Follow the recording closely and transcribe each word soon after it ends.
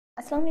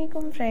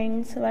Assalamualaikum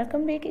friends,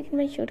 welcome back in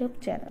my YouTube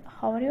channel.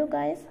 How are you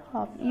guys?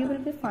 Hope you will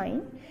be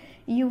fine.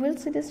 You will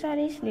see the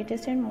stylish,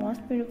 latest and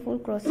most beautiful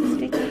cross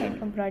stitch and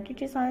embroidery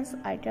designs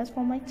ideas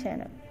for my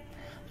channel.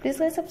 Please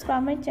guys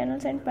subscribe my channel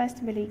and press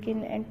the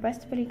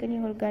bell icon,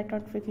 you will get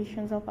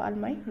notifications of all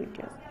my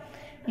videos.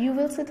 You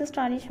will see the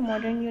stylish,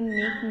 modern,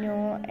 unique,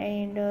 new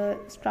and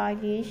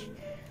stylish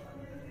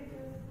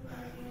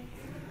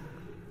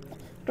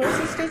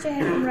cross stitch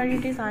and embroidery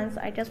designs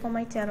ideas for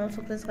my channel.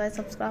 So please guys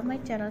subscribe my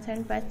channel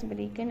and press the bell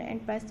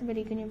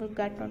icon, you will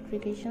get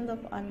notifications of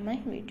all my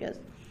videos.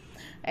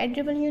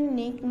 Adorable,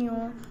 unique,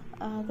 new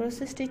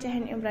cross stitch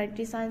and embroidery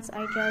designs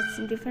ideas,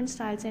 different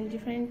styles and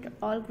different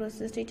all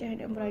cross stitch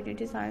and embroidery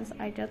designs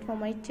ideas for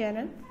my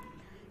channel.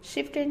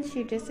 Shift and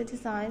sheeted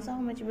designs, how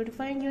much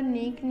beautiful and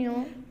unique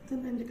new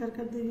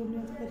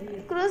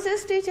cross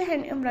stitch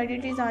and embroidery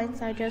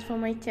designs ideas for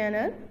my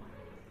channel.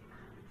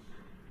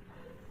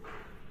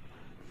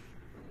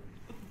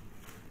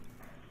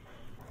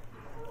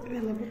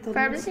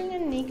 Fabricating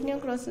unique new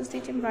cross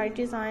stitch embroidery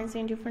designs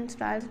in different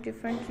styles,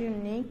 different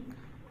unique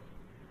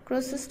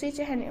cross stitch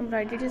and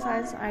embroidery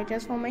designs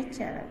ideas for my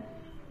channel.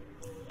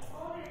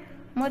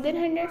 More than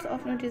hundreds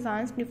of new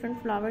designs,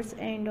 different flowers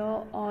and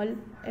all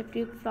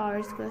applique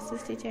flowers, cross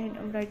stitch and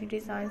embroidery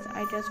designs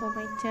ideas for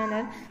my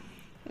channel.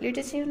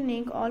 Latest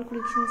unique all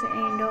collections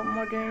and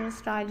modern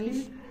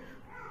stylish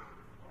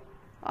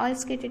all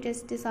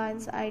skated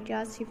designs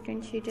ideas, shift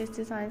and sheeted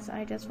designs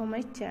ideas for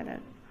my channel.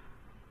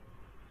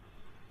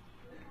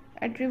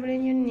 Adorable,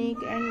 unique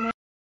and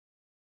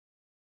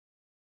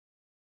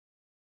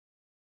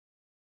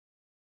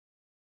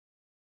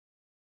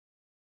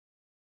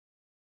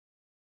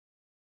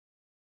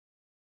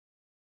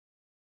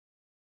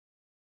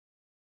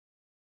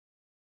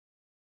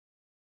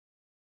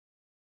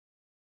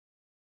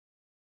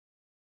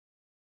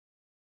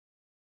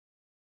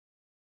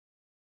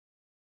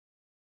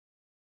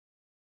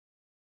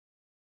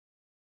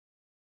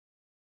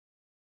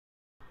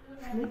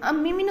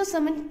Mimi no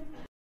summon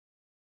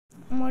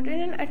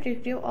modern and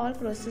attractive all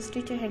cross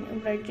stitch and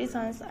embroidery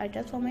designs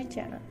ideas for my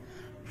channel.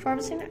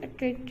 First and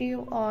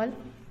attractive all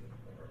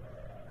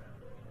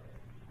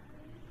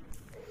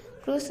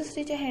cross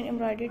stitch and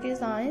embroidery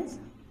designs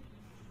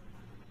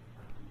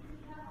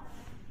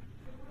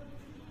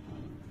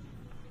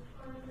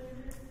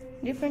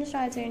different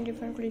styles and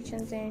different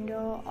collections and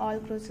all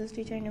cross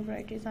stitch and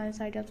embroidery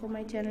designs ideas for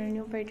my channel.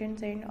 New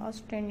patterns and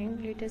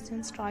outstanding latest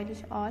and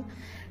stylish all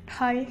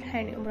tiled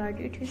hand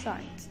embroidery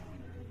designs.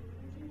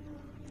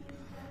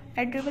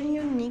 Adorable,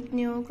 unique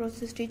new cross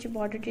stitch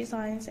border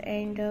designs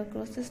and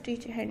cross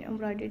stitch hand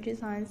embroidery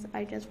designs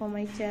ideas for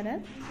my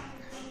channel.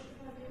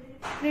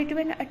 Creative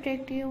and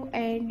attractive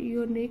and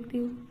unique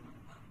new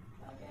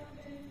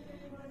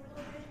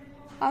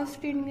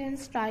outstanding and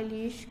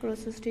stylish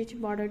cross stitch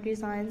border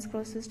designs,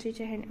 cross stitch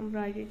and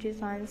embroidery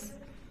designs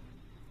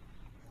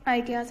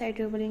ideas.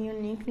 Adorable and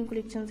unique new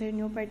collections and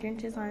new pattern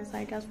designs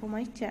ideas for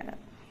my channel.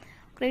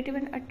 Creative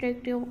and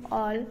attractive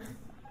all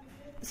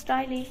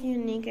stylish,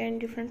 unique and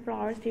different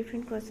flowers,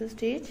 different cross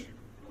stitch